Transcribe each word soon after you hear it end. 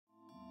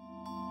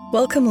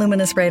Welcome,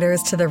 Luminous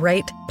Writers, to the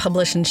Write,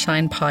 Publish, and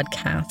Shine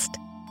podcast.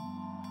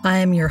 I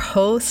am your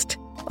host,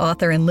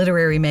 author, and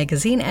literary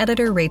magazine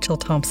editor, Rachel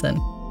Thompson.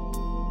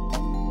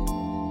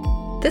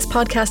 This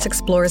podcast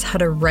explores how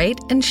to write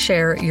and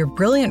share your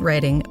brilliant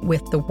writing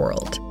with the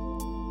world.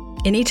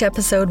 In each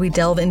episode, we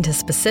delve into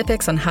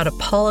specifics on how to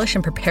polish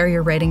and prepare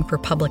your writing for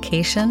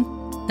publication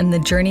and the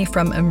journey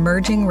from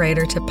emerging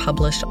writer to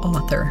published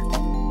author.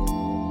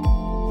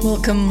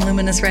 Welcome,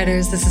 Luminous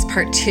Writers. This is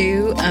part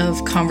 2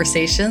 of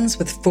conversations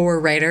with 4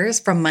 writers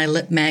from my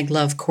Lit Mag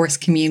Love course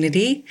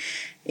community.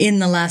 In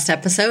the last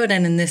episode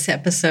and in this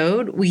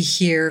episode, we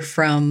hear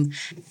from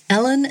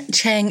Ellen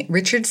Chang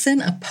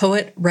Richardson, a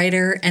poet,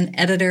 writer, and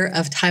editor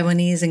of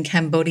Taiwanese and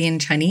Cambodian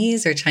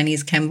Chinese, or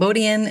Chinese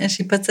Cambodian, as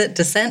she puts it,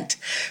 descent,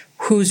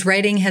 whose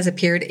writing has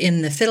appeared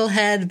in The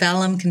Fiddlehead,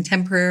 Vallum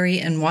Contemporary,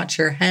 and Watch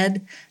Your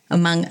Head,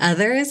 among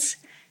others.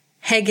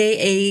 Hege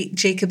A.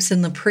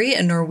 Jacobsen Lepre,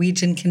 a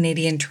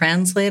Norwegian-Canadian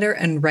translator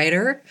and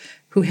writer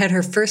who had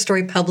her first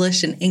story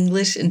published in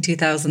English in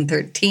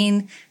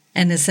 2013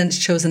 and has since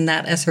chosen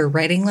that as her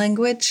writing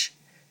language.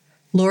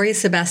 Lori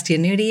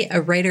Sebastianuti,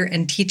 a writer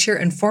and teacher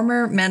and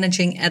former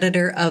managing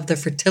editor of the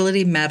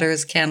Fertility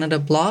Matters Canada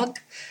blog.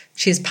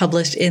 She is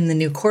published in the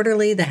New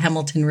Quarterly, the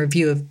Hamilton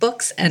Review of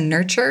Books, and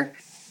Nurture.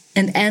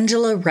 And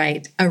Angela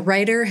Wright, a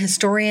writer,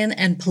 historian,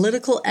 and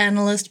political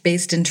analyst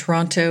based in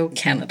Toronto,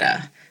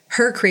 Canada.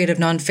 Her creative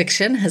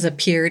nonfiction has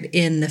appeared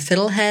in The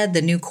Fiddlehead,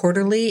 the New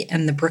Quarterly,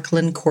 and the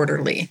Brooklyn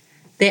Quarterly.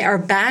 They are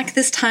back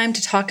this time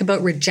to talk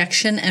about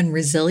rejection and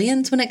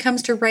resilience when it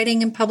comes to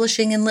writing and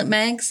publishing in Lit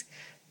Mags.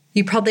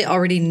 You probably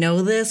already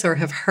know this or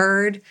have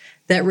heard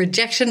that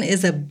rejection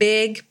is a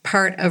big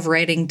part of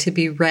writing to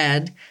be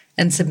read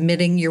and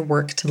submitting your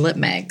work to Lit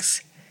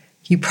Mags.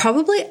 You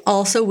probably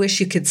also wish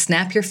you could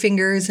snap your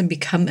fingers and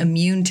become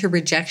immune to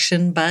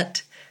rejection,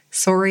 but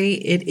sorry,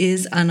 it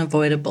is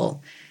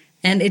unavoidable.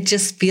 And it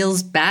just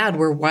feels bad.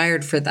 We're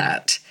wired for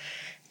that.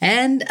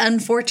 And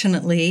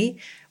unfortunately,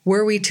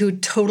 were we to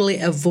totally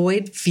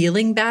avoid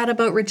feeling bad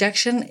about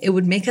rejection, it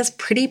would make us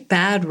pretty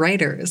bad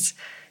writers.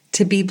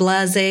 To be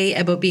blasé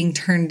about being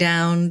turned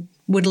down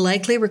would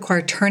likely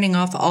require turning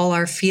off all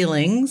our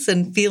feelings,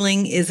 and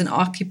feeling is an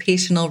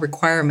occupational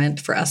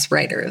requirement for us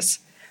writers.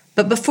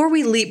 But before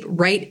we leap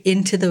right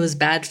into those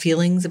bad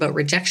feelings about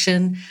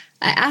rejection,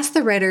 I asked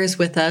the writers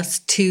with us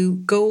to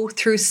go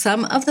through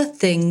some of the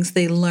things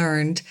they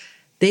learned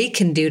they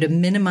can do to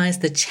minimize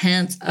the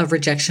chance of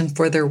rejection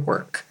for their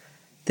work.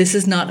 This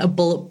is not a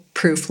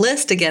bulletproof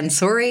list, again,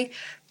 sorry,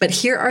 but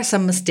here are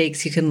some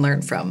mistakes you can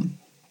learn from.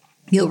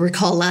 You'll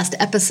recall last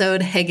episode,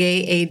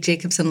 Hege A.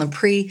 Jacobsen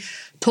Lepre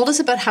told us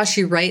about how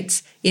she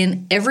writes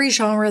in every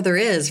genre there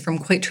is, from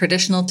quite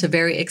traditional to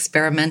very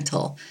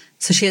experimental.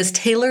 So she has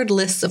tailored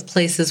lists of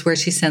places where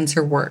she sends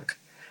her work.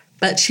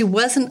 But she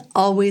wasn't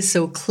always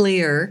so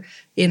clear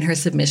in her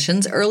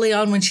submissions. Early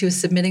on when she was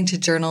submitting to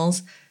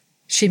journals,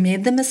 she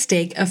made the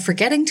mistake of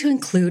forgetting to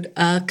include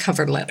a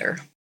cover letter.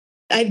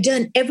 I've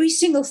done every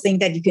single thing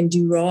that you can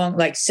do wrong,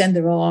 like send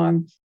the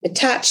wrong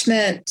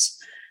attachment,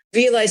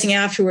 realizing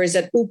afterwards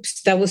that,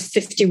 oops, that was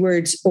 50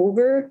 words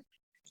over,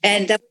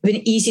 and that would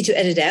have been easy to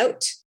edit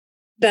out.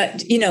 But,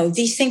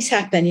 these things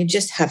happen. You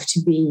just have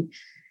to be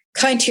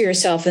kind to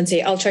yourself and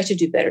say, I'll try to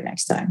do better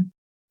next time.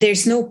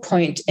 There's no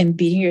point in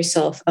beating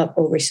yourself up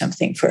over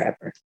something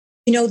forever.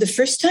 The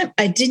first time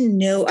I didn't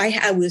know,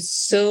 I was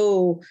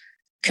so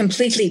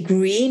completely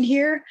green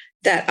here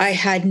that I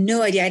had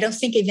no idea. I don't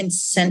think I even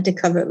sent a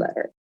cover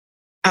letter.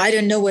 I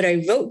don't know what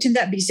I wrote in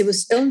that because it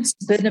was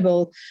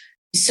unsubmittable.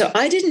 So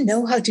I didn't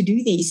know how to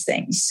do these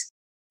things.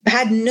 I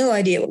had no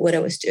idea what I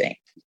was doing.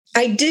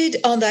 I did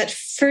on that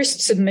first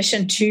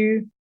submission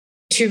to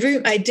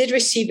Room, I did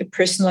receive a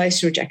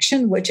personalized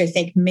rejection, which I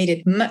think made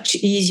it much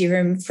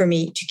easier for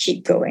me to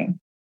keep going.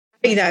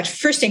 Having that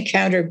first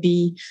encounter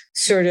be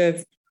sort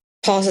of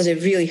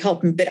positive really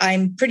helped me, but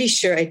I'm pretty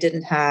sure I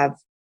didn't have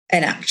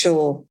an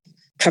actual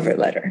cover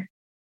letter.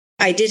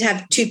 I did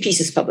have 2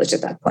 pieces published at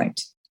that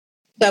point.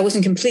 So I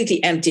wasn't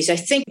completely empty. So I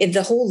think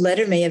the whole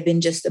letter may have been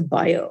just a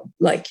bio,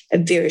 like a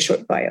very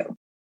short bio.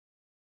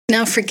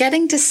 Now,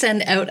 forgetting to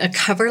send out a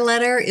cover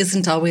letter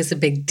isn't always a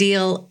big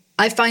deal.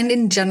 I find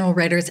in general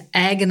writers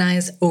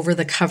agonize over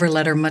the cover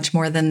letter much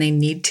more than they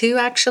need to,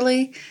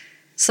 actually.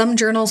 Some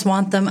journals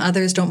want them,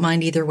 others don't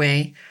mind either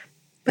way.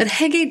 But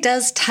Hege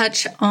does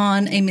touch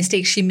on a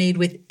mistake she made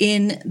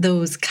within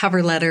those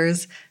cover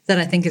letters that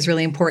I think is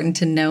really important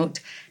to note,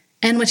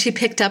 and what she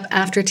picked up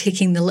after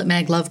taking the Lit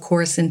Mag Love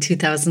course in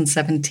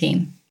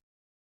 2017.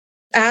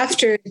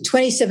 After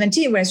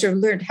 2017, when I sort of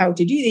learned how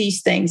to do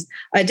these things,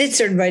 I did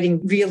start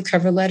writing real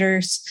cover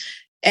letters.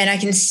 And I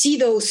can see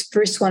those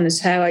first ones,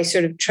 how I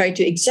sort of tried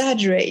to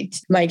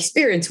exaggerate my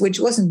experience, which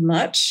wasn't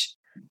much.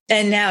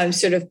 And now I'm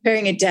sort of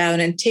paring it down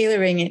and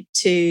tailoring it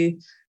to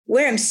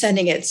where I'm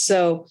sending it.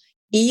 So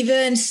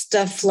even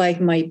stuff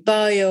like my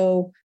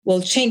bio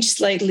will change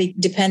slightly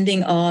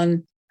depending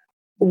on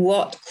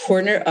what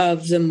corner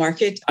of the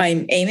market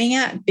I'm aiming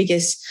at,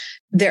 because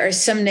there are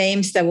some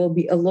names that will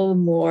be a little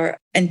more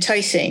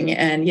enticing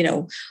and,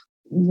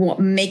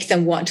 make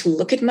them want to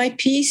look at my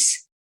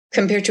piece.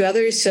 compared to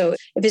others. So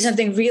if it's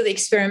something really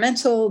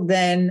experimental,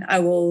 then I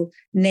will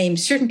name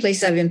certain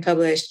places I've been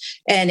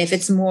published. And if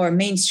it's more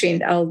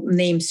mainstream, I'll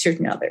name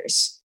certain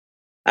others.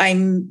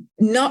 I'm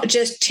not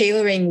just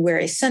tailoring where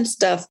I send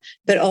stuff,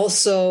 but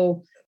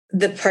also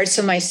the parts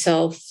of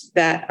myself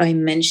that I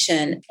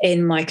mention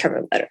in my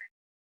cover letter.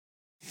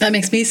 That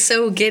makes me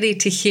so giddy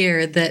to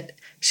hear that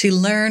she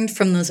learned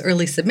from those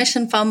early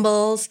submission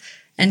fumbles,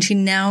 and she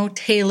now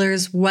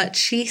tailors what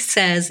she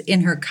says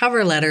in her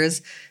cover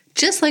letters,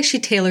 just like she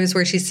tailors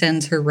where she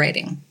sends her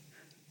writing.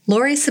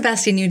 Lori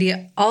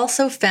Sebastianuti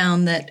also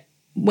found that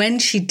when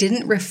she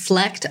didn't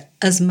reflect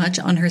as much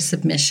on her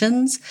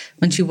submissions,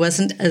 when she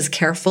wasn't as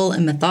careful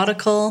and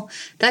methodical,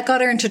 that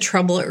got her into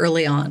trouble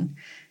early on.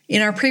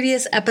 In our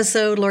previous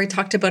episode, Lori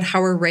talked about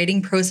how her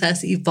writing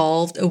process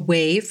evolved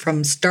away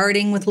from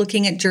starting with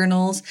looking at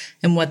journals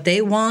and what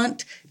they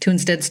want to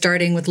instead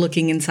starting with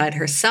looking inside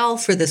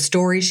herself for the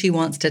story she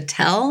wants to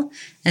tell,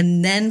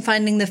 and then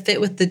finding the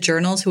fit with the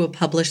journals who will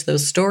publish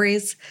those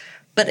stories.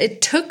 But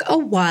it took a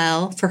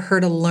while for her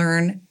to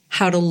learn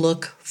how to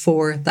look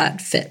for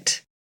that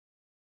fit.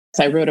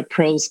 So I wrote a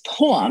prose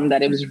poem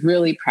that I was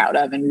really proud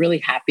of and really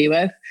happy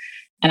with.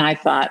 And I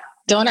thought,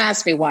 don't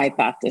ask me why I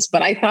thought this,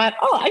 but I thought,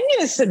 I'm going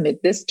to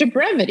submit this to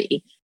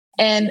Brevity.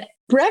 And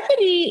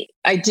Brevity,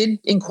 I did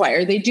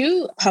inquire. They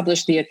do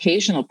publish the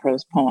occasional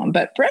prose poem,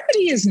 but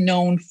Brevity is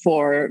known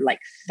for like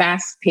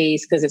fast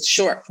paced because it's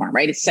short form,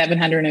 right? It's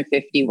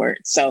 750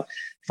 words. So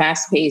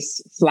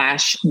fast-paced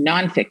flash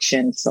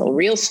nonfiction, so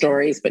real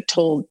stories, but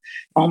told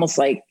almost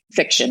like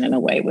fiction in a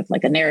way with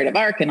like a narrative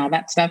arc and all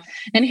that stuff.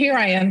 And here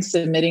I am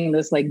submitting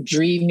this like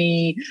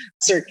dreamy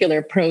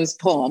circular prose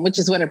poem, which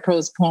is what a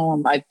prose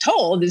poem I've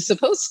told is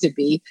supposed to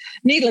be.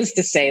 Needless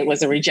to say, it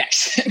was a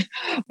rejection.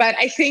 But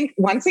I think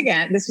once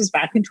again, this was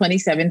back in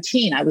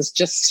 2017. I was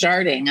just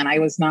starting and I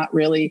was not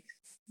really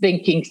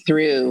thinking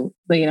through,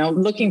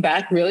 looking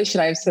back, really,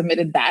 should I have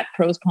submitted that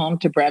prose poem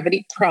to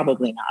Brevity?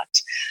 Probably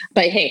not.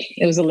 But hey,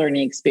 it was a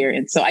learning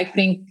experience. So I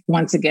think,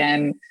 once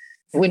again,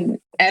 when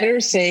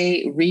editors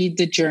say, read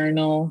the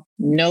journal,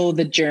 know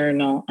the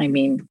journal, I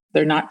mean,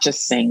 they're not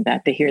just saying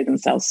that, they hear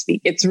themselves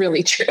speak. It's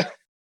really true.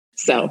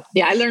 So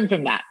yeah, I learned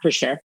from that for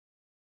sure.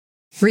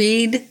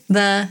 Read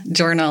the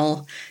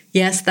journal.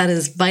 Yes, that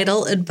is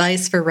vital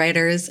advice for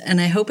writers, and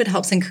I hope it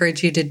helps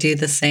encourage you to do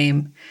the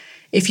same.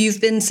 If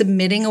you've been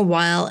submitting a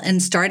while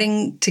and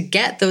starting to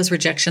get those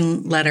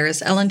rejection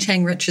letters, Ellen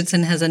Chang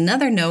Richardson has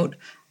another note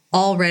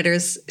all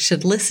writers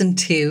should listen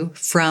to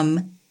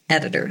from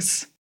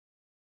editors.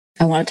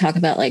 I want to talk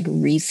about like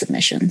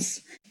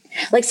resubmissions.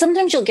 Like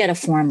sometimes you'll get a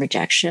form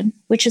rejection,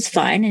 which is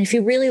fine. And if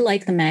you really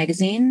like the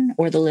magazine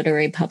or the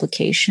literary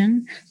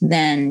publication,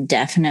 then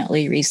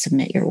definitely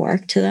resubmit your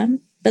work to them.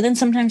 But then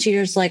sometimes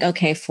you're just like,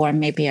 okay, form,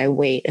 maybe I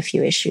wait a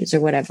few issues or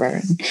whatever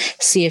and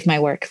see if my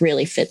work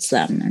really fits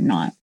them or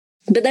not.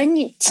 But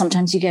then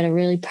sometimes you get a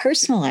really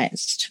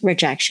personalized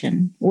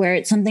rejection where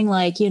it's something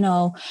like,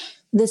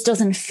 this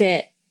doesn't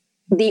fit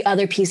the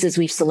other pieces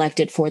we've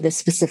selected for this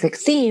specific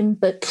theme,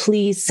 but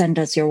please send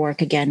us your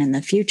work again in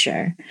the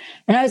future.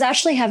 And I was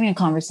actually having a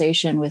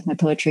conversation with my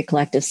poetry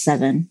collective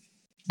 7,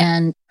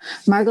 and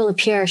Margot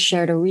Lapierre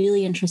shared a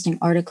really interesting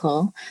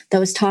article that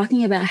was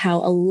talking about how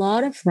a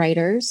lot of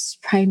writers,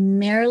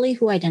 primarily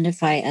who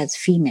identify as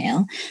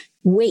female,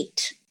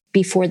 wait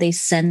before they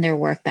send their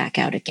work back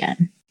out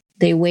again.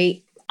 They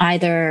wait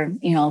either,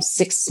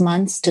 6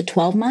 months to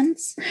 12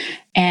 months.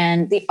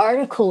 And the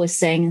article was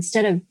saying,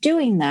 instead of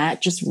doing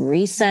that, just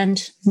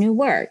resend new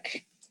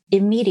work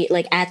immediately,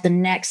 like at the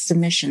next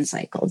submission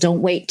cycle.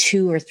 Don't wait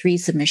 2 or 3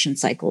 submission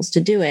cycles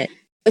to do it.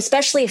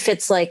 Especially if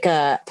it's like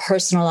a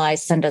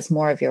personalized, send us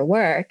more of your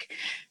work.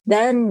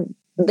 Then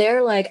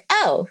they're like,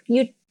 oh,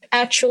 you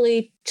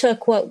actually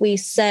took what we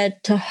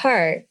said to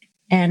heart.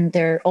 And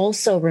they're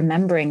also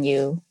remembering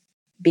you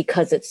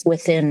because it's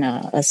within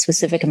a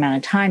specific amount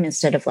of time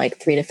instead of like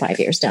 3 to 5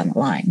 years down the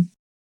line.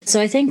 So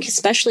I think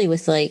especially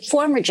with like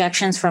form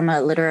rejections from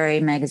a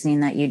literary magazine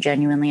that you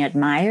genuinely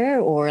admire,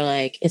 or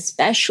like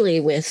especially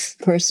with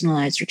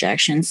personalized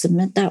rejections,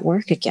 submit that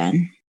work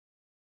again.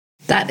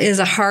 That is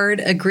a hard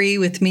agree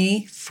with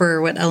me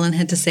for what Ellen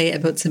had to say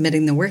about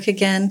submitting the work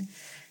again.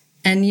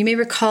 And you may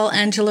recall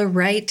Angela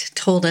Wright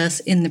told us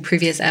in the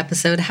previous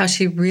episode how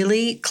she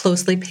really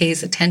closely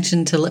pays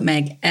attention to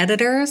LitMag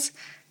editors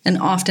and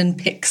often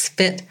picks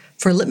fit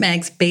for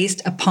LitMags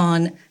based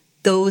upon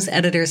those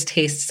editors'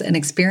 tastes and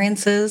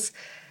experiences.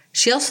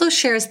 She also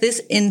shares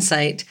this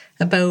insight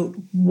about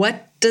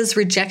what does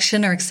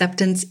rejection or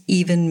acceptance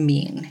even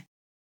mean.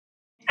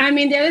 I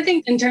mean, the other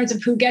thing in terms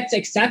of who gets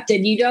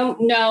accepted, you don't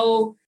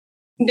know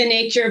the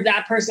nature of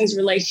that person's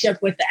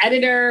relationship with the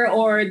editor,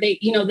 or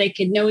they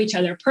could know each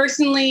other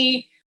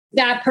personally.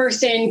 That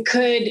person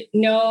could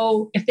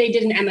know if they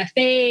did an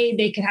MFA,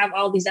 they could have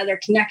all these other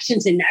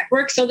connections and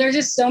networks. So there's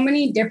just so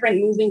many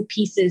different moving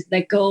pieces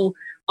that go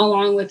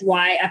along with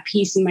why a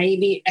piece might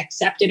be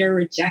accepted or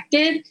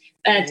rejected.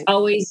 It's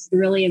always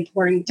really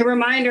important to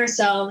remind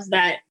ourselves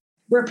that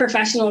we're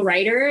professional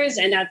writers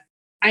and that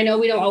I know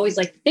we don't always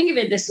like to think of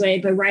it this way,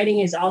 but writing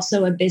is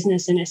also a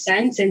business in a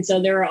sense. And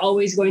so there are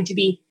always going to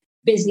be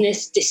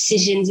business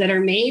decisions that are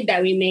made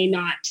that we may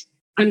not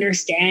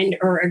understand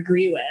or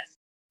agree with.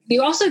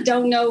 You also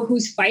don't know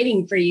who's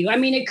fighting for you. I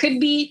mean, it could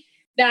be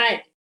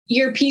that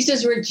your piece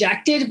is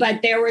rejected,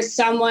 but there was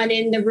someone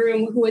in the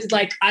room who was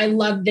like, I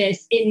love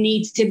this. It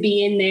needs to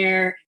be in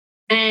there.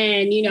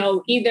 And,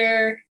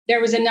 either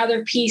there was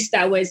another piece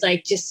that was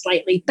like just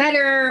slightly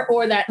better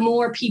or that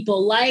more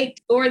people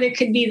liked, or there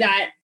could be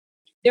that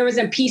there was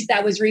a piece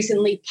that was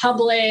recently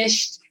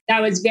published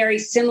that was very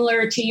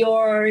similar to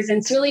yours. And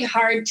it's really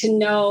hard to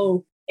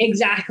know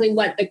exactly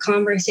what the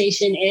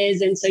conversation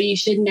is. And so you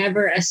should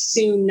never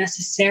assume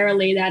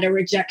necessarily that a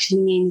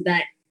rejection means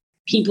that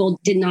people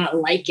did not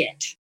like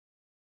it.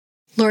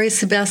 Lori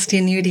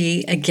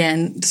Sebastianuti,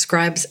 again,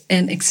 describes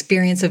an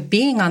experience of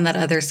being on that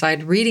other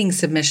side, reading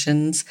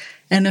submissions,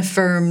 and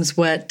affirms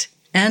what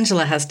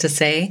Angela has to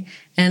say,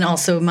 and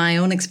also my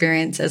own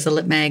experience as a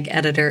LitMag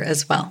editor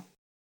as well.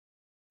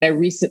 I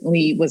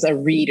recently was a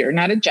reader,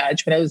 not a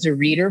judge, but I was a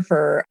reader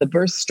for the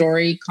Birth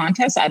Story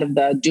contest out of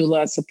the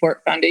Doula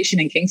Support Foundation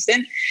in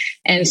Kingston.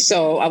 And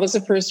so I was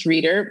the first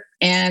reader.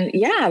 And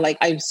yeah,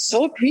 I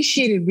so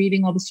appreciated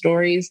reading all the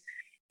stories.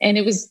 And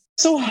it was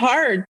so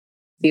hard.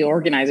 The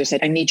organizer said,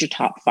 I need your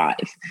top 5.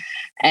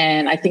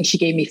 And I think she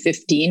gave me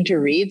 15 to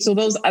read. So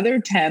those other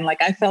 10,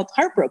 I felt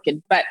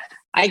heartbroken, but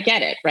I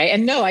get it, right?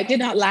 And no, I did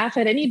not laugh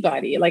at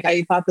anybody.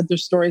 I thought that their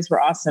stories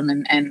were awesome.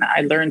 And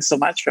I learned so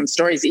much from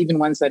stories, even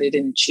ones that I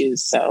didn't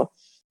choose. So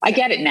I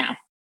get it now.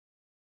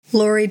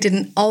 Lori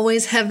didn't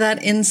always have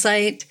that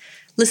insight.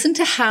 Listen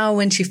to how,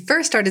 when she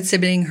first started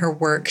submitting her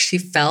work, she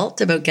felt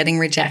about getting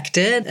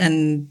rejected.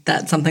 And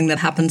that's something that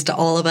happens to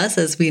all of us,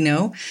 as we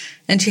know.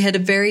 And she had a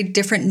very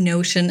different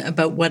notion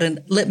about what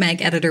a LitMag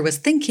editor was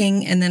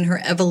thinking, and then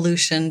her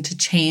evolution to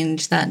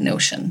change that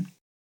notion.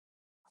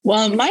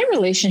 Well, my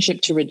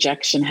relationship to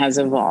rejection has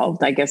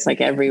evolved, I guess, like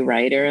every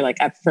writer.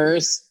 At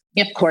first,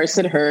 of course,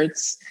 it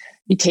hurts.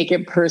 You take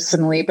it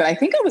personally, but I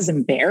think I was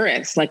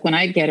embarrassed. When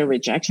I get a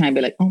rejection, I'd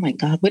be like, oh my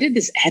God, what did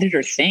this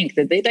editor think?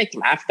 Did they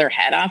laugh their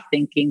head off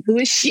thinking, who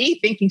is she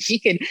thinking she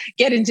could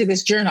get into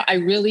this journal? I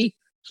really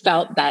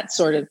felt that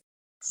sort of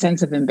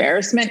sense of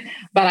embarrassment,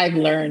 but I've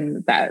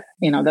learned that,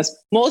 that's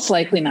most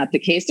likely not the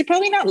case. They're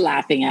probably not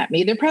laughing at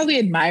me. They're probably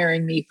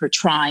admiring me for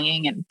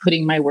trying and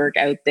putting my work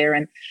out there.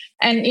 And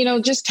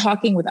just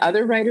talking with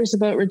other writers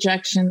about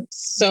rejection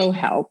so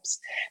helps.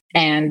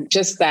 And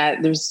just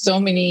that there's so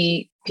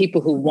many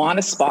people who want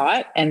a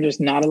spot and there's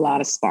not a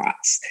lot of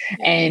spots.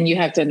 And you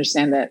have to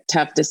understand that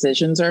tough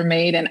decisions are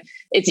made. And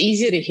it's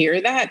easy to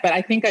hear that, but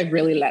I think I've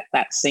really let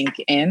that sink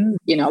in.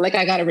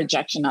 I got a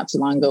rejection not too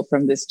long ago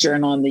from this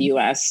journal in the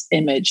US,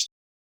 Image.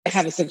 I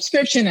have a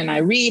subscription and I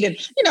read and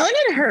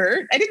it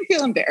hurt. I didn't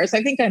feel embarrassed.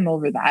 I think I'm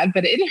over that,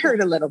 but it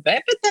hurt a little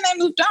bit. But then I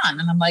moved on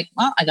and I'm like,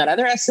 well, I got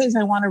other essays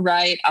I want to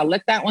write. I'll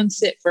let that one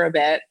sit for a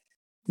bit.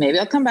 Maybe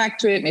I'll come back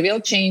to it. Maybe I'll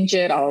change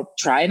it. I'll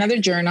try another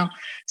journal.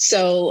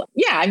 So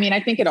yeah,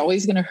 I think it's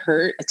always going to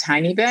hurt a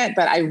tiny bit,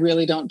 but I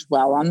really don't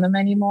dwell on them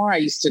anymore. I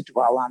used to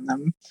dwell on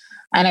them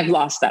and I've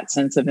lost that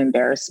sense of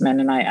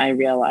embarrassment. And I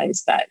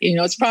realized that,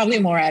 it's probably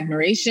more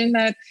admiration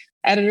that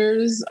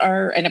editors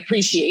are, an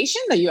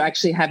appreciation that you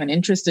actually have an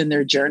interest in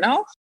their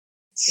journal.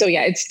 So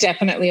yeah, it's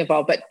definitely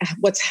evolved. But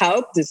what's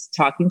helped is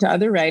talking to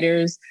other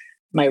writers,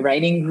 my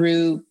writing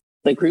group,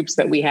 the groups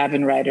that we have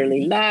in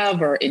Writerly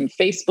Love or in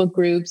Facebook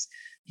groups,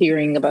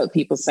 hearing about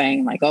people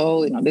saying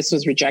this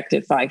was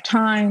rejected 5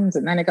 times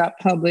and then it got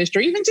published,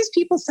 or even just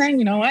people saying,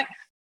 you know what,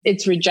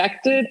 it's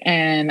rejected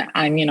and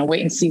I'm going to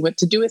wait and see what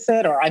to do with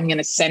it, or I'm going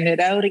to send it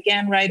out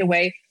again right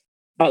away.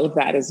 All of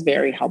that is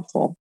very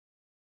helpful.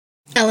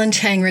 Ellen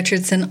Chang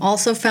Richardson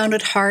also found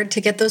it hard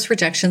to get those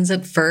rejections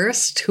at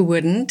first, who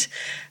wouldn't,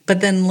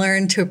 but then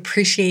learned to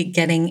appreciate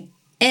getting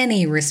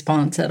any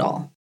response at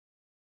all.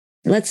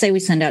 Let's say we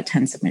send out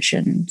 10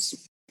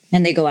 submissions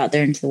and they go out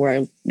there into the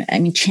world.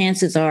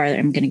 Chances are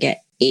I'm going to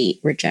get 8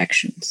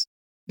 rejections,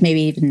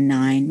 maybe even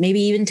 9, maybe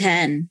even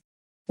 10.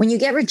 When you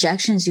get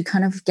rejections, you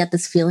kind of get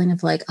this feeling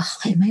of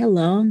am I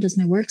alone? Does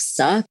my work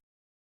suck?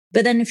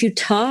 But then if you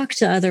talk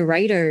to other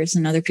writers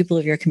and other people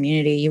of your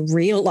community, you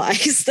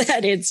realize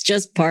that it's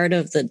just part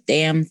of the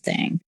damn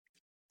thing.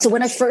 So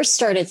when I first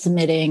started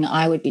submitting,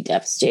 I would be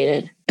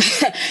devastated.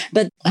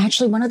 But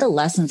actually, one of the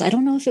lessons, I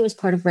don't know if it was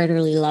part of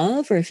Writerly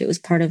Love or if it was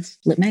part of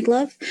LitMag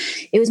Love,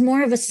 it was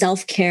more of a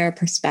self-care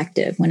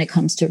perspective when it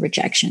comes to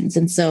rejections.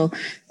 And so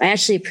I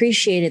actually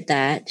appreciated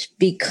that,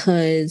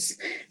 because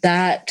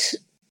that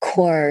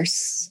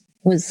course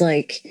was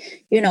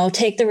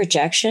take the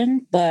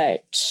rejection,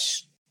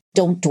 but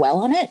don't dwell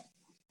on it,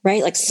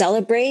 right?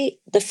 Celebrate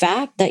the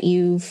fact that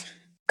you've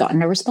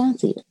gotten a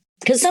response even.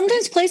 Because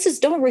sometimes places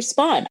don't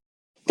respond.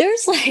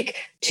 There's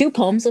 2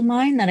 poems of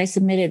mine that I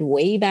submitted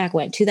way back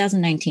when,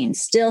 2019,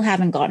 still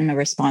haven't gotten a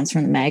response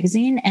from the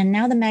magazine. And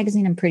now the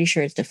magazine, I'm pretty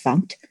sure, is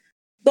defunct.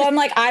 So I'm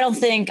I don't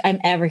think I'm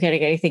ever going to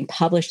get anything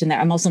published in there.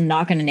 I'm also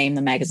not going to name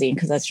the magazine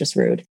because that's just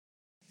rude.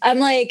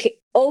 I'm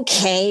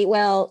okay,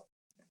 well,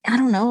 I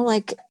don't know,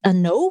 a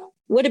no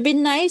would have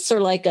been nice, or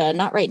a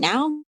not right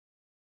now.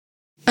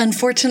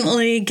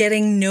 Unfortunately,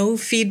 getting no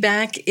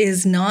feedback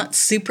is not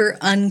super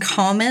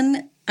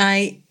uncommon.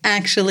 I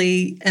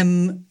actually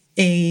am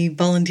a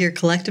volunteer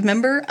collective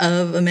member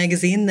of a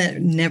magazine that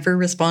never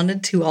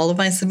responded to all of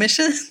my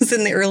submissions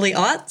in the early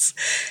aughts.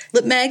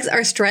 Lit mags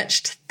are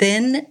stretched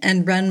thin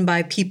and run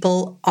by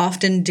people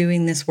often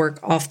doing this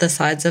work off the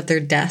sides of their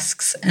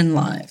desks and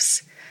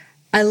lives.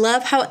 I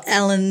love how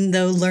Ellen,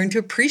 though, learned to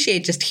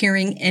appreciate just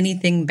hearing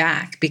anything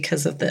back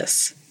because of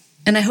this.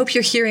 And I hope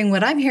you're hearing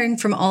what I'm hearing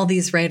from all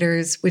these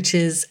writers, which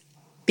is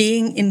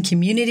being in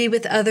community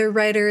with other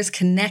writers,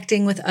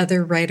 connecting with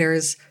other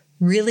writers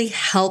really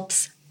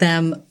helps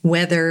them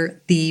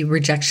weather the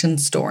rejection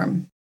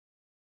storm.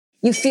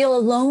 You feel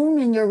alone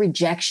in your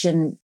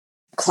rejection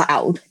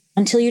cloud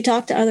until you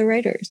talk to other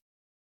writers.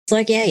 It's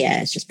like,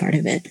 yeah, it's just part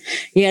of it.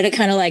 You got to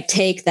kind of like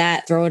take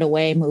that, throw it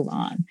away, move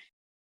on.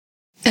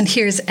 And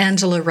here's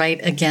Angela Wright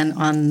again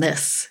on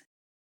this.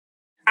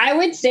 I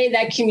would say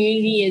that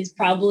community is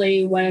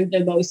probably one of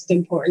the most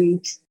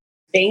important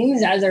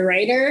things as a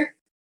writer.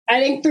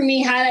 I think for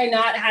me, had I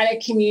not had a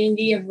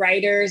community of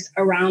writers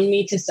around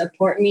me to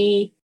support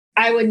me,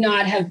 I would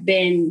not have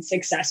been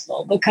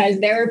successful because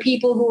there were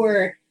people who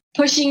were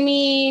pushing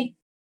me.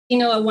 You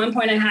know, at one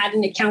point I had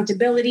an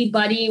accountability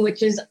buddy,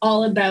 which is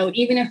all about,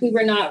 even if we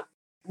were not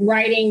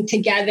writing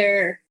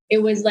together,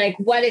 it was like,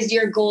 what is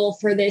your goal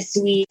for this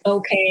week?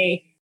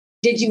 Okay.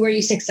 Were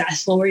you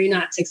successful? Were you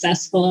not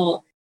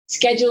successful?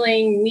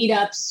 Scheduling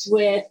meetups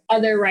with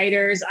other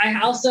writers. I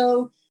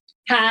also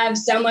have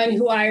someone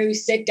who I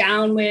sit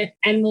down with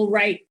and will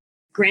write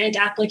grant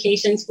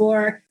applications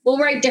for. We'll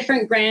write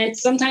different grants.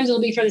 Sometimes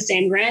it'll be for the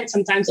same grant.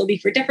 Sometimes it'll be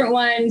for different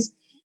ones.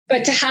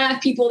 But to have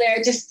people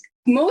there just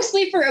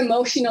mostly for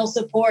emotional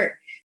support,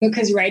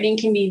 because writing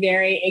can be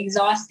very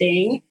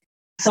exhausting.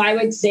 So I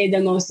would say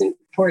the most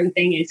important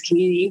thing is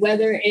community,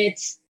 whether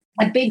it's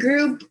a big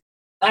group.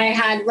 I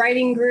had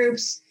writing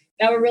groups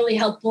that were really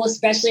helpful,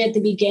 especially at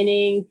the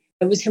beginning.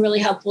 It was really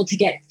helpful to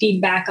get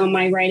feedback on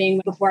my writing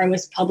before I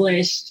was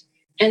published.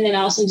 And then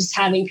also just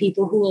having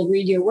people who will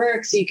read your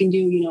work so you can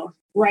do,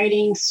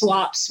 writing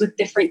swaps with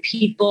different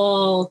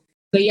people.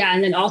 But yeah,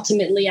 and then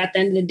ultimately at the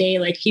end of the day,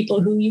 like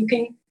people who you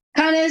can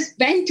kind of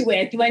vent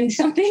with when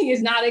something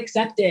is not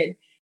accepted.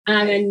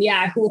 And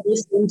yeah, who will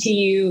listen to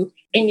you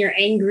in your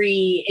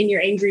angry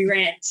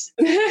rants.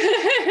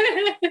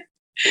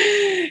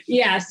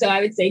 Yeah, so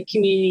I would say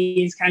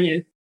community is kind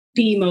of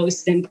the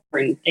most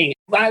important thing.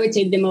 I would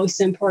say the most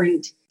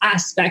important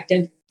aspect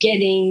of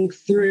getting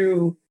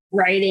through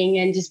writing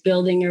and just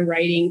building a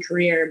writing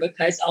career,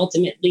 because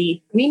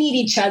ultimately we need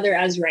each other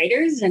as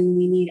writers and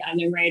we need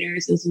other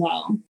writers as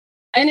well.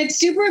 And it's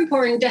super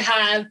important to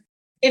have,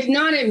 if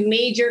not a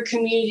major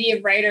community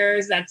of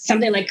writers, that's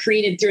something like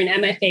created through an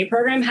MFA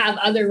program, have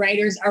other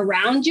writers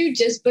around you,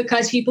 just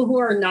because people who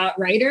are not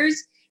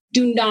writers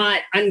do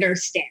not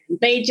understand.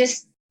 They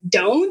just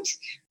don't.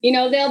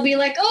 They'll be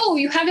like, oh,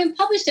 you haven't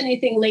published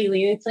anything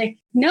lately. And it's like,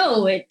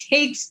 no, it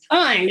takes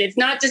time. It's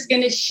not just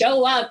going to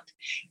show up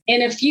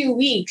in a few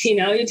weeks.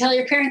 You tell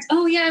your parents,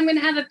 oh, yeah, I'm going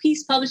to have a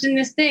piece published in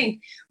this thing.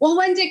 Well,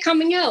 when's it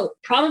coming out?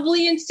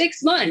 Probably in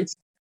 6 months.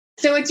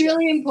 So it's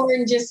really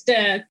important just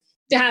to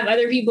have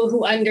other people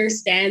who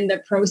understand the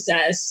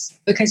process,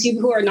 because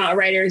people who are not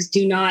writers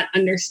do not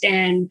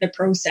understand the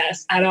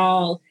process at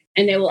all.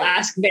 And they will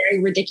ask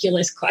very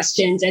ridiculous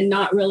questions and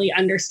not really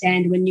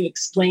understand when you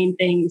explain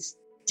things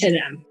to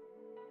them.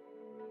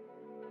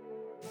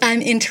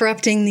 I'm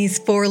interrupting these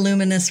 4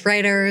 luminous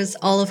writers,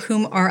 all of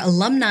whom are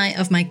alumni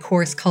of my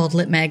course called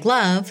Lit Mag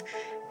Love,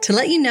 to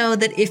let you know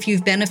that if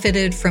you've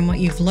benefited from what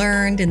you've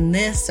learned in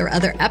this or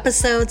other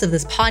episodes of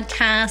this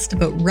podcast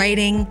about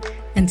writing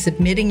and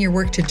submitting your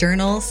work to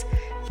journals,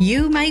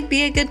 you might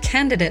be a good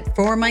candidate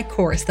for my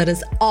course that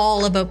is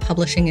all about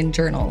publishing in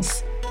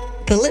journals.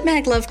 The Lit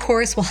Mag Love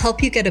course will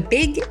help you get a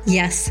big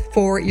yes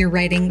for your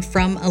writing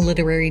from a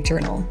literary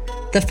journal.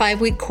 The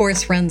 5-week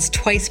course runs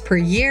twice per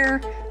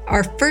year.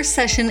 Our first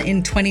session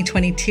in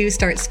 2022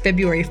 starts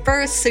February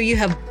 1st, so you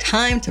have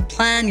time to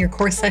plan your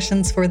course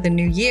sessions for the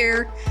new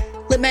year.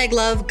 Lit Mag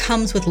Love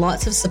comes with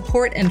lots of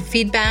support and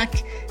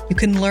feedback. You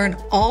can learn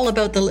all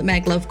about the Lit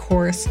Mag Love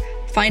course,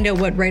 find out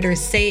what writers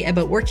say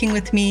about working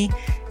with me,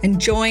 and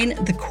join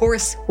the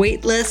course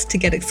waitlist to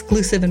get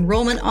exclusive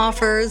enrollment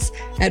offers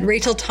at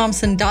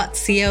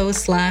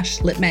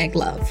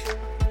rachelthompson.co/litmaglove.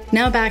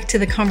 Now back to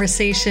the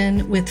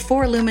conversation with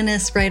 4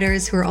 luminous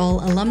writers who are all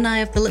alumni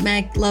of the Lit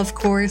Mag Love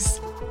course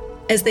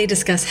as they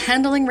discuss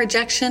handling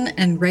rejection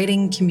and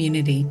writing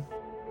community.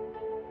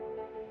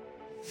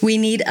 We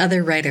need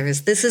other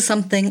writers. This is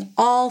something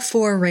all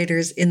 4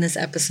 writers in this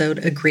episode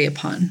agree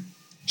upon.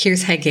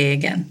 Here's Hege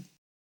again.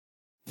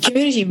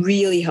 Community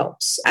really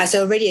helps. As I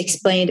already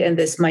explained in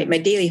this, my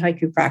daily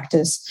haiku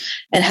practice,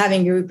 and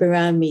having a group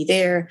around me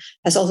there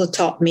has also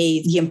taught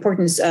me the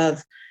importance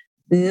of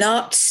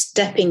not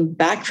stepping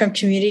back from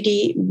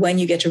community when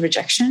you get a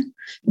rejection.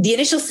 The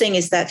initial thing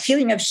is that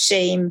feeling of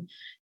shame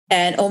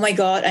and, oh my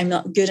God, I'm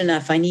not good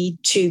enough. I need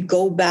to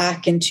go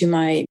back into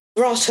my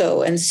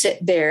grotto and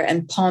sit there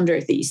and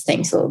ponder these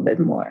things a little bit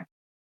more.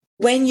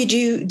 when you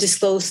do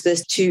disclose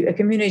this to a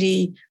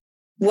community,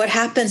 what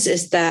happens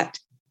is that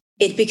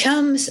it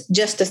becomes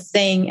just a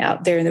thing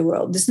out there in the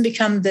world. It doesn't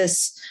become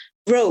this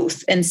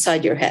growth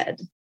inside your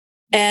head.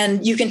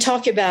 And you can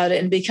talk about it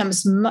and it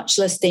becomes much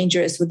less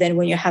dangerous than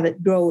when you have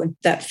it grow and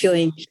that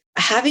feeling.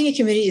 Having a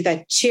community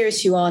that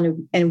cheers you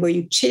on and where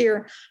you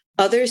cheer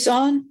others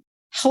on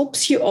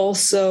helps you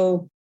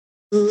also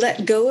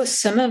let go of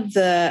some of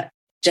the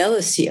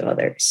jealousy of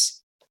others.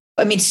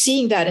 I mean,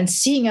 seeing that and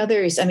seeing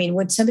others, I mean,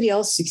 when somebody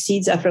else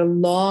succeeds after a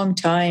long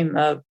time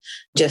of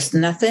just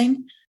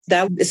nothing,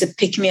 that is a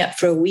pick me up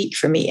for a week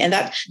for me. And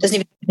that doesn't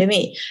even happen to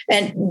me.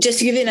 And just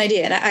to give you an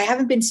idea, and I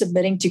haven't been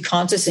submitting to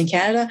contests in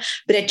Canada,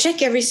 but I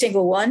check every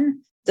single one,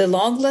 the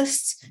long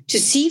lists, to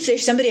see if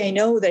there's somebody I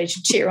know that I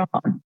should cheer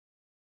on.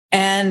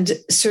 And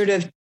sort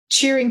of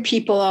cheering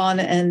people on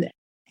and,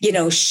 you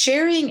know,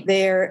 sharing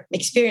their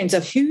experience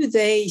of who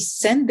they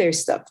send their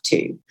stuff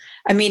to.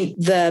 I mean,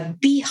 the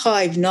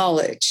beehive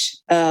knowledge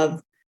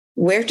of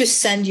where to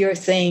send your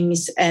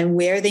things and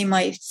where they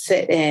might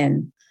fit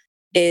in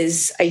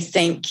is, I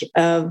think,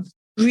 of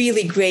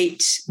really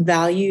great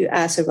value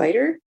as a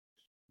writer,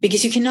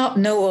 because you cannot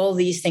know all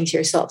these things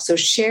yourself. So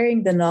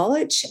sharing the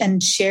knowledge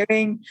and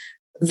sharing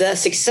the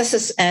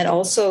successes and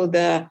also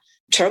the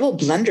terrible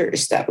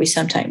blunders that we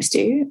sometimes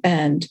do,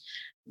 and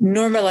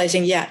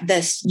normalizing,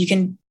 this, you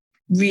can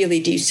really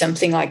do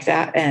something like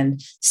that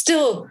and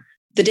still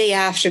the day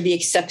after be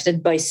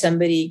accepted by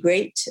somebody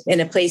great in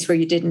a place where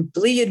you didn't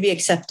believe you'd be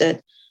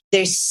accepted.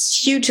 There's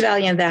huge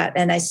value in that.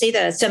 And I say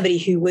that as somebody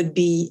who would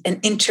be an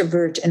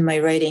introvert in my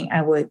writing.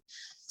 I would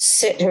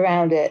sit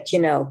around it, you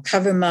know,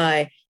 cover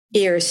my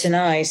ears and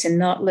eyes and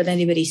not let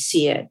anybody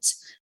see it.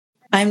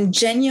 I'm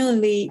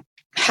genuinely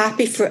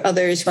happy for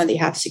others when they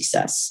have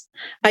success.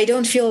 I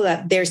don't feel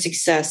that their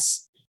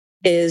success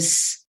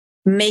is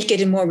make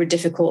it more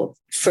difficult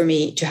for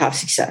me to have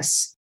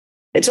success.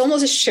 It's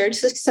almost a shared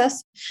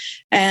success.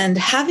 And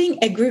having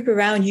a group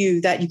around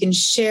you that you can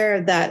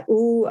share that,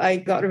 oh, I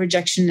got a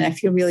rejection and I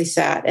feel really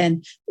sad.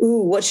 And,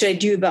 oh, what should I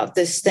do about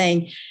this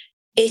thing?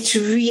 It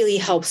really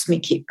helps me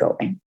keep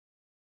going.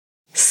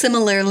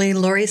 Similarly,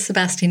 Laurie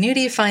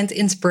Sebastianuti finds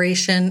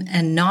inspiration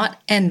and not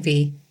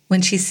envy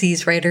when she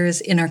sees writers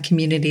in our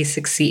community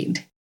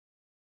succeed.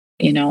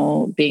 You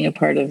know, being a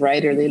part of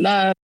Writerly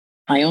Love,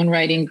 my own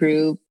writing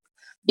group,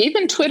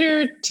 even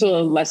Twitter to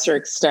a lesser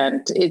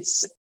extent,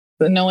 it's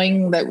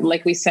knowing that,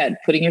 like we said,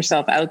 putting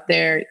yourself out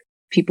there,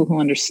 people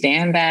who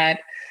understand that,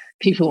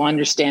 people who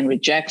understand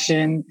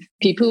rejection,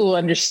 people who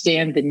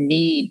understand the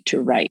need to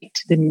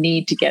write, the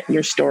need to get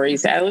your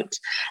stories out.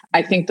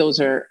 I think those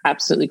are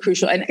absolutely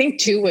crucial. And I think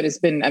too, what has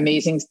been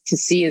amazing to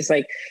see is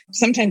like,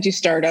 sometimes you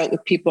start out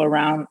with people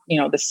around, you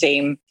know, the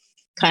same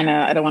kind of,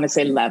 I don't want to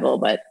say level,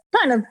 but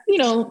kind of, you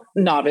know,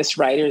 novice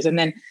writers. And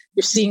then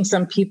you're seeing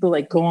some people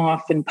like go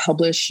off and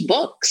publish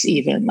books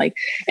even like,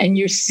 and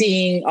you're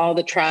seeing all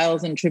the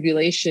trials and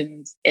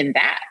tribulations in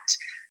that,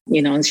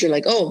 you know, and so you're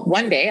like, oh,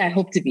 one day I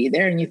hope to be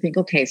there. And you think,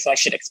 okay, so I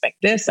should expect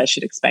this, I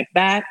should expect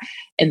that.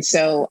 And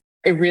so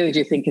I really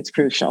do think it's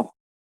crucial.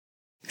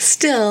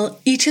 Still,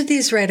 each of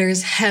these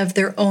writers have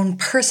their own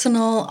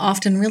personal,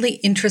 often really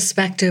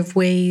introspective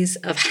ways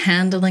of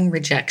handling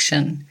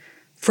rejection.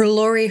 For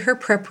Laurie, her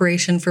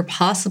preparation for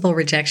possible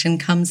rejection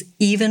comes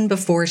even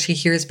before she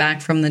hears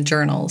back from the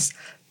journals,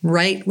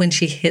 right when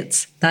she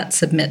hits that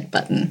submit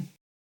button.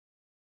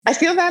 I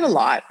feel that a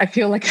lot. I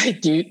feel like I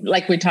do,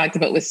 like we talked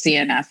about with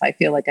CNF, I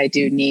feel like I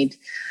do need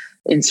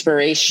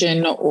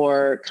inspiration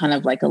or kind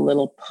of like a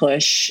little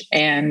push.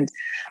 And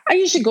I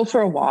usually go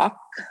for a walk.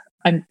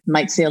 I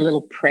might say a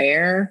little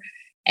prayer.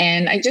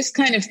 And I just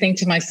kind of think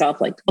to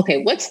myself, like,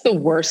 okay, what's the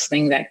worst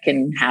thing that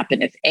can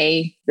happen if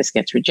A, this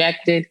gets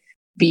rejected,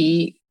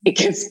 B, it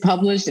gets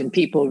published and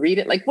people read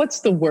it? Like,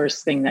 what's the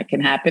worst thing that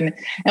can happen?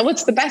 And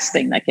what's the best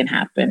thing that can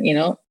happen? You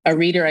know, a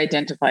reader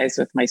identifies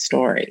with my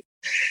story.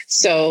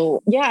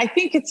 So yeah, I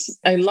think it's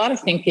a lot of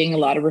thinking, a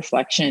lot of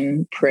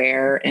reflection,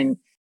 prayer, and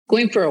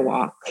going for a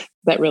walk.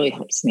 That really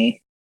helps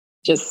me.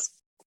 Just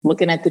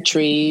looking at the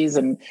trees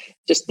and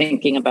just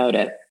thinking about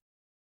it.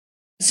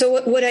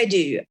 So what I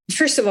do,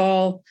 first of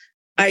all,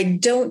 I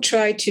don't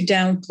try to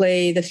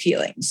downplay the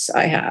feelings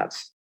I have.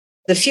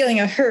 The feeling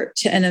of hurt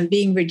and of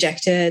being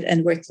rejected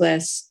and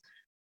worthless,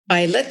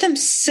 I let them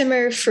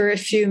simmer for a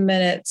few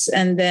minutes,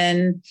 and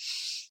then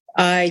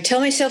I tell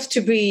myself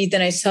to breathe,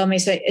 and I tell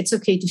myself it's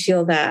okay to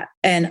feel that.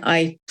 And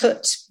I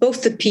put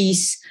both the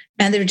peace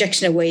and the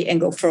rejection away and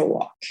go for a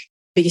walk,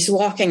 because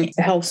walking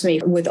helps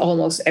me with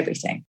almost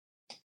everything.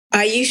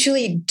 I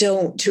usually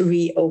don't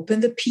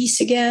reopen the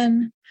piece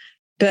again.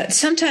 But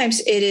sometimes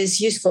it is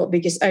useful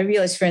because I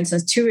realized, for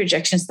instance, 2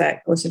 rejections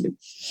that was,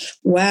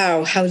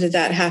 wow, how did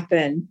that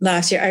happen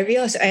last year? I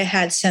realized I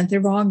had sent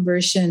the wrong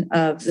version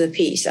of the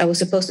piece. I was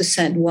supposed to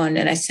send one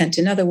and I sent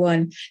another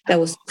one that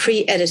was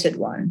pre-edited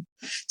one.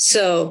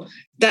 So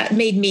that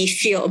made me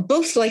feel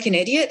both like an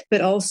idiot,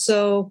 but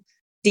also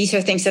these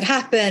are things that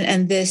happen.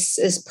 And this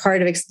is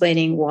part of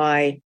explaining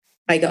why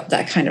I got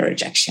that kind of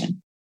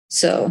rejection.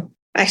 So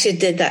I actually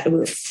did that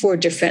with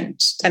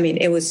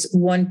it was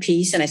one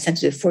piece and I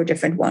sent it to 4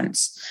 different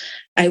ones.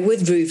 I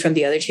withdrew from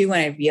the other 2 when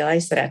I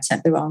realized that I'd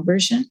sent the wrong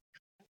version,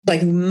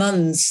 like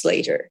months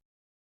later.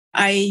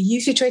 I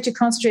usually try to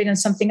concentrate on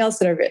something else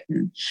that I've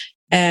written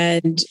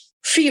and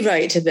free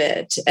write a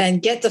bit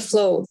and get the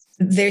flow.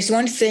 There's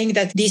one thing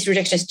that these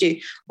rejections do.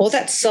 All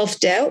that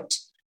self-doubt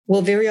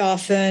will very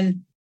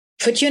often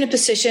put you in a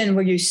position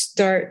where you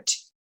start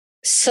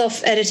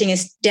self-editing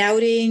is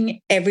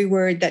doubting every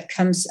word that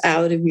comes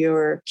out of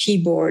your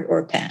keyboard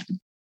or pen.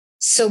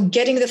 So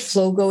getting the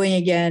flow going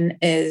again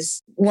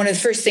is one of the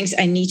first things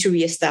I need to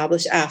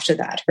reestablish after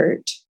that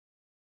hurt.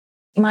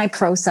 My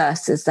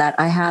process is that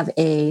I have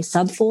a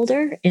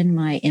subfolder in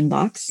my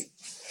inbox.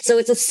 So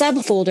it's a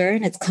subfolder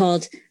and it's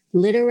called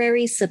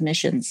Literary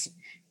Submissions.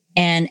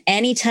 And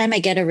anytime I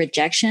get a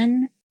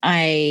rejection,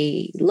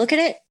 I look at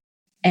it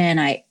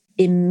and I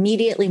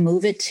immediately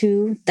move it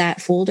to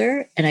that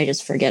folder and I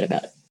just forget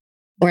about it,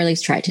 or at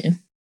least try to.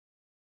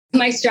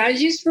 My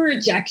strategies for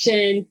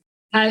rejection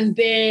have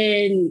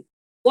been,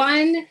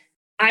 one,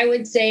 I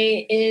would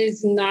say,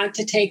 is not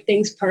to take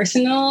things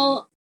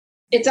personal.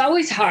 It's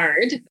always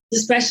hard,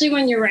 especially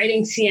when you're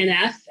writing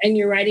CNF and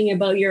you're writing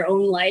about your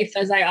own life,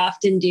 as I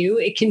often do.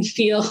 It can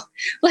feel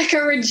like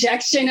a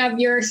rejection of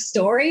your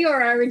story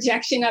or a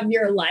rejection of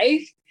your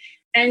life.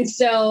 And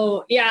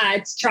so, yeah,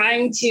 it's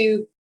trying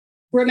to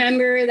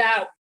remember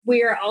that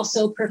we are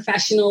also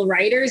professional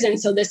writers. And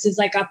so this is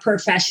like a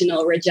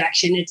professional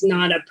rejection. It's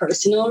not a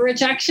personal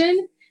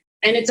rejection.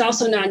 And it's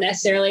also not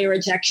necessarily a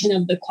rejection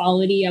of the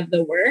quality of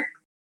the work.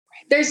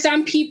 There's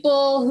some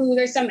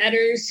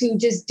editors who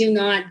just do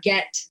not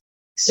get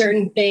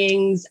certain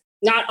things.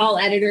 Not all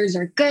editors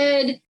are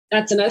good.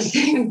 That's another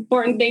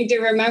important thing to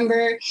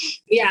remember.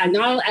 Yeah,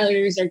 not all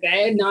editors are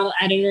good. Not all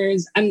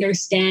editors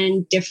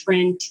understand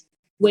different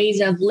ways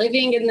of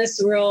living in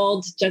this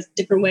world, just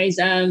different ways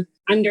of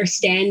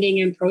understanding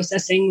and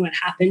processing what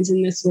happens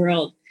in this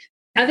world.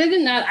 Other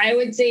than that, I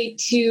would say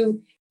too,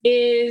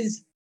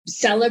 is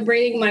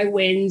celebrating my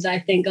wins, I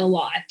think, a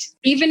lot.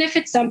 Even if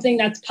it's something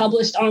that's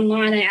published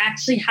online, I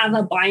actually have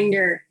a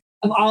binder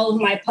of all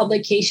of my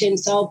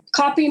publications. So I'll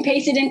copy and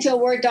paste it into a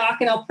Word doc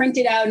and I'll print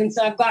it out. And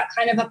so I've got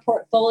kind of a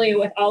portfolio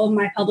with all of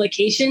my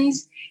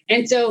publications.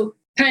 And so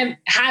kind of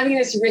having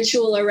this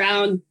ritual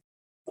around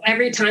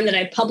every time that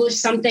I publish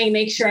something,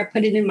 make sure I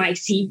put it in my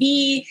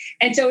CV.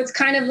 And so it's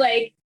kind of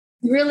like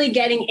really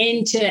getting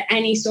into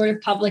any sort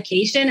of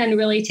publication and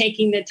really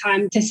taking the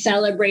time to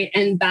celebrate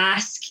and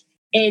bask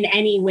in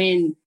any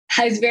win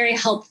is very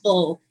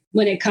helpful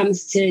when it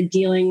comes to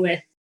dealing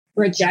with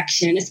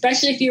rejection,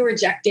 especially if you're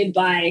rejected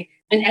by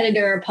an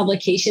editor or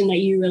publication that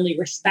you really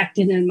respect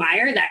and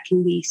admire. That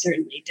can be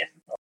certainly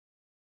difficult.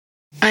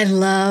 I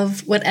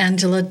love what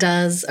Angela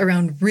does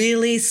around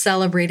really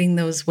celebrating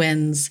those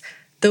wins.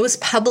 Those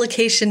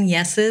publication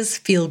yeses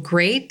feel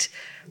great,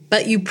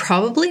 but you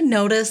probably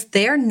notice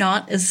they're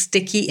not as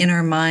sticky in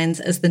our minds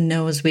as the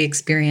no's we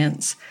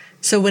experience.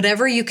 So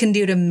whatever you can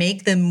do to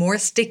make them more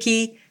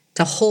sticky,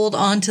 to hold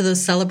on to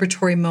those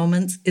celebratory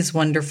moments is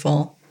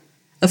wonderful.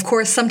 Of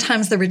course,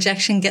 sometimes the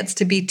rejection gets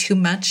to be too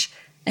much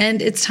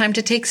and it's time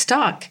to take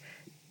stock.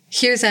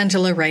 Here's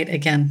Angela Wright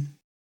again.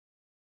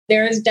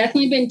 There has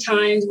definitely been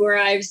times where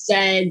I've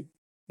said,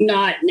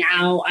 not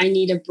now, I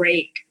need a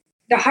break.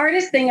 The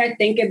hardest thing I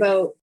think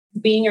about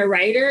being a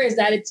writer is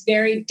that it's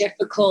very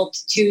difficult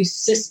to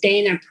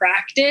sustain a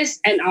practice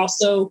and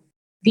also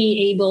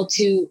be able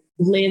to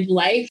live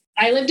life.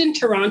 I lived in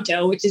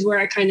Toronto, which is where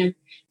I kind of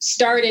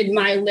started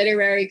my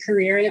literary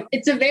career. And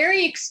it's a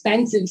very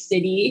expensive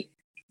city.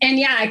 And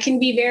yeah, it can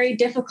be very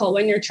difficult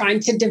when you're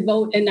trying to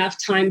devote enough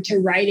time to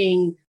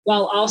writing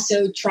while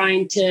also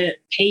trying to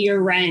pay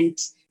your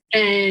rent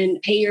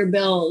and pay your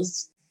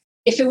bills.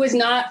 If it was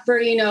not for,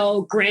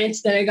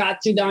 grants that I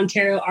got through the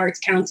Ontario Arts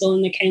Council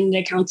and the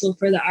Canada Council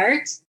for the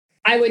Arts,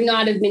 I would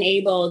not have been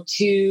able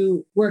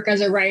to work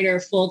as a writer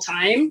full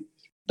time.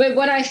 But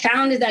what I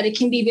found is that it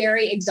can be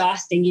very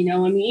exhausting,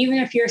 even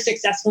if you're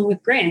successful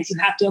with grants, you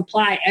have to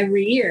apply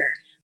every year.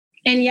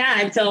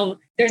 And so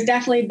there's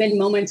definitely been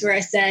moments where I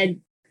said,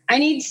 I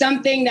need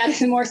something that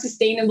is more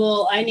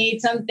sustainable. I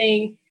need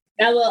something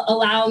that will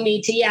allow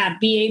me to,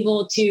 be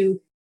able to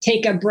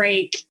take a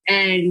break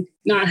and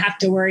not have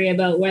to worry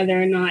about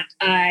whether or not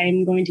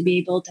I'm going to be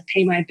able to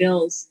pay my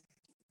bills.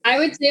 I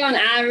would say on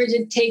average,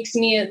 it takes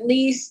me at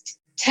least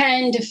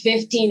 10 to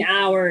 15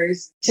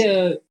 hours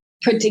to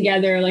put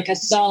together like a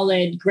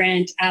solid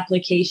grant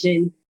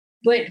application.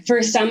 But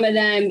for some of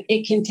them,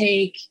 it can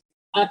take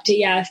up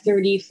to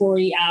 30,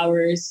 40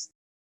 hours,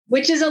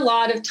 which is a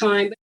lot of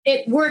time.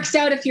 It works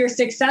out if you're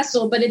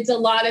successful, but it's a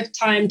lot of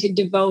time to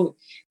devote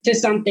to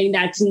something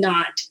that's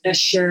not a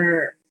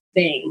sure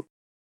thing.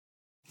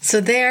 So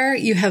there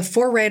you have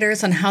 4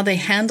 writers on how they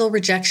handle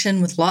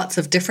rejection with lots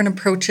of different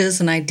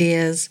approaches and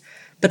ideas,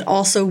 but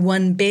also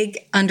one big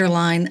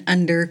underline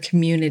under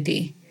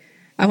community.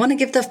 I want to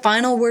give the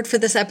final word for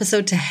this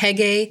episode to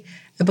Hege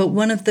about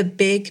one of the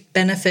big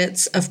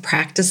benefits of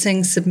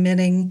practicing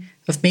submitting,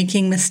 of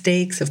making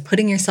mistakes, of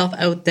putting yourself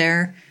out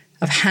there,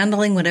 of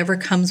handling whatever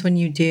comes when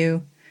you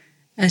do.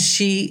 as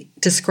she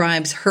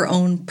describes her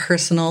own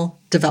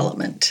personal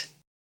development?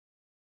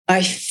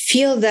 I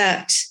feel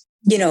that,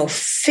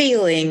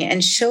 failing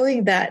and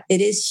showing that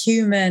it is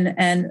human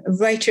and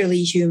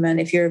rightly human,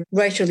 if you're a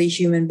rightly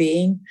human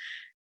being,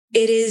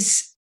 it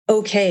is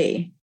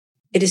okay.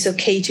 It is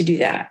okay to do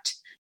that.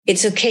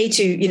 It's okay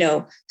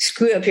to,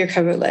 screw up your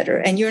cover letter.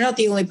 And you're not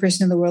the only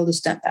person in the world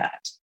who's done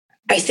that.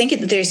 I think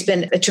that there's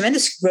been a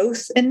tremendous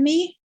growth in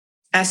me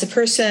as a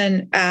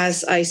person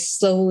as I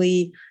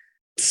slowly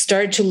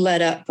start to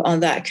let up on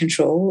that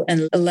control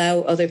and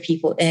allow other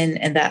people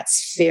in that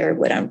sphere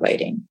when I'm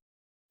writing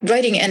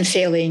and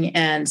failing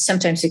and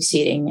sometimes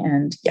succeeding.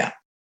 And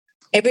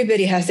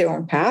everybody has their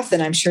own path.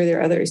 And I'm sure there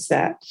are others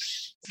that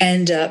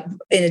end up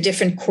in a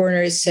different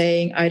corner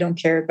saying, I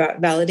don't care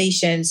about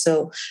validation,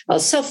 so I'll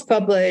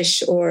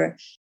self-publish. Or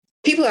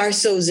people are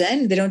so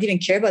zen, they don't even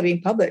care about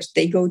being published.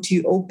 They go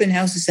to open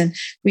houses and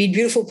read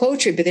beautiful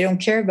poetry, but they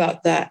don't care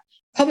about that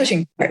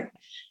publishing part.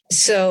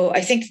 So I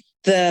think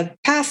the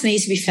path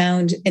needs to be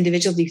found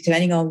individually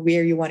depending on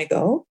where you want to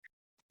go.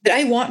 But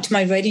I want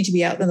my writing to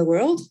be out in the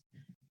world.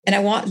 And I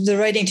want the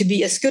writing to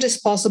be as good as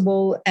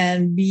possible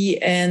and be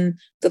in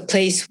the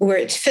place where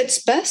it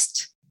fits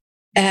best.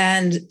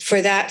 And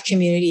for that,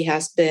 community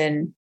has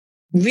been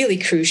really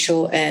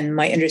crucial in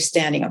my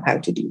understanding of how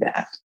to do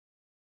that.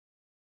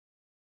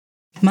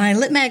 My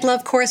Lit Mag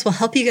Love course will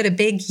help you get a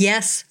big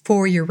yes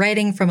for your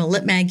writing from a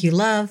lit mag you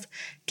love.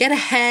 Get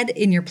ahead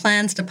in your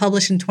plans to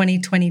publish in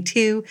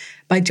 2022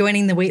 by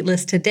joining the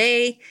waitlist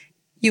today.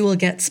 You will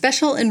get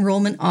special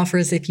enrollment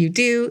offers if you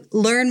do.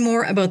 Learn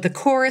more about the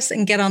course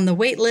and get on the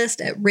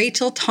waitlist at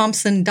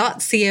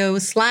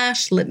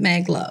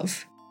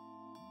rachelthompson.co/litmaglove.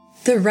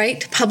 The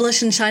Write,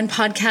 Publish, and Shine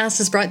podcast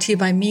is brought to you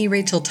by me,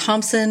 Rachel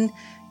Thompson.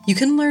 You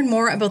can learn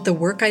more about the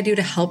work I do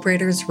to help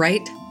writers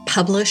write,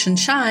 publish, and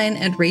shine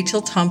at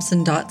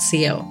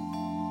rachelthompson.co.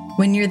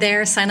 When you're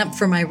there, sign up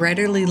for my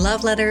writerly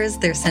love letters.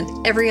 They're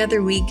sent every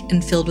other week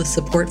and filled with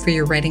support for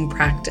your writing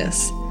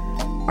practice.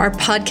 Our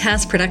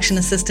podcast production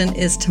assistant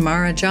is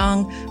Tamara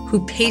Jong,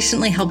 who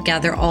patiently helped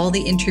gather all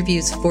the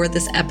interviews for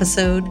this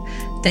episode.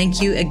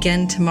 Thank you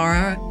again,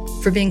 Tamara,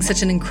 for being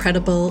such an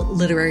incredible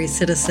literary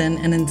citizen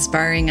and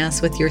inspiring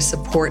us with your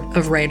support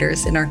of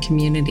writers in our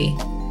community.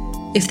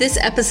 If this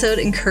episode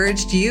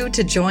encouraged you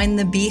to join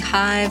the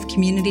Beehive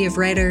community of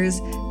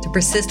writers, to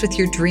persist with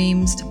your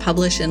dreams to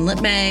publish in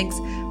lit mags,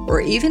 or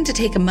even to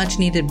take a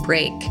much-needed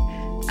break,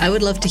 I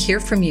would love to hear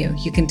from you.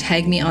 You can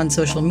tag me on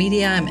social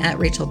media. I'm at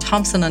Rachel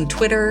Thompson on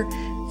Twitter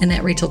and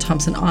at Rachel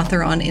Thompson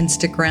Author on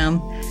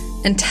Instagram.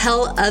 And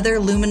tell other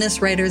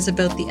luminous writers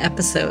about the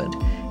episode.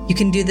 You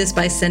can do this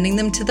by sending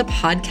them to the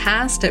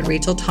podcast at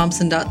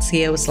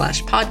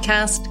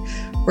rachelthompson.co/podcast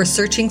or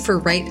searching for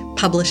Write,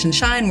 Publish, and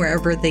Shine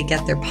wherever they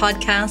get their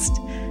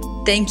podcast.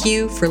 Thank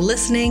you for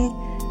listening.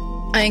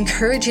 I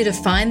encourage you to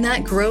find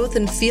that growth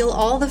and feel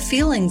all the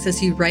feelings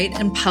as you write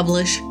and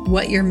publish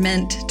what you're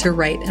meant to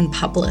write and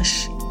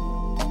publish.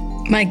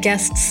 My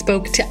guest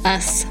spoke to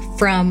us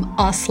from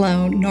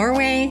Oslo,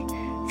 Norway,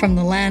 from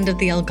the land of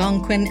the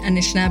Algonquin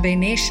Anishinaabe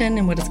Nation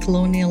in what is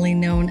colonially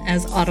known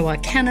as Ottawa,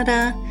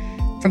 Canada,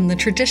 from the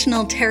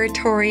traditional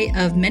territory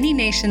of many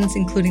nations,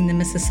 including the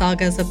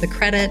Mississaugas of the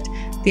Credit,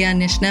 the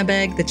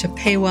Anishinaabeg, the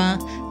Chippewa,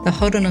 the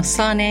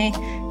Haudenosaunee,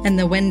 and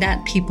the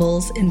Wendat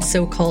peoples in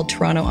so-called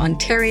Toronto,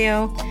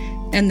 Ontario,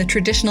 and the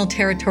traditional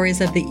territories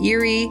of the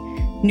Erie,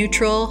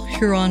 Neutral,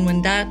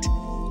 Huron-Wendat,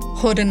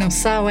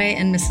 Haudenosaunee,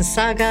 and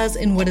Mississaugas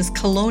in what is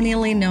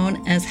colonially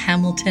known as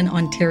Hamilton,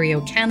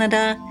 Ontario,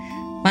 Canada.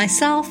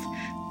 Myself,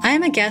 I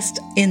am a guest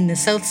in the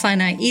South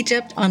Sinai,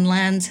 Egypt, on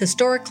lands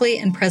historically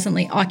and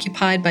presently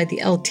occupied by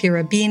the El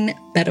Tirabin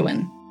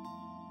Bedouin.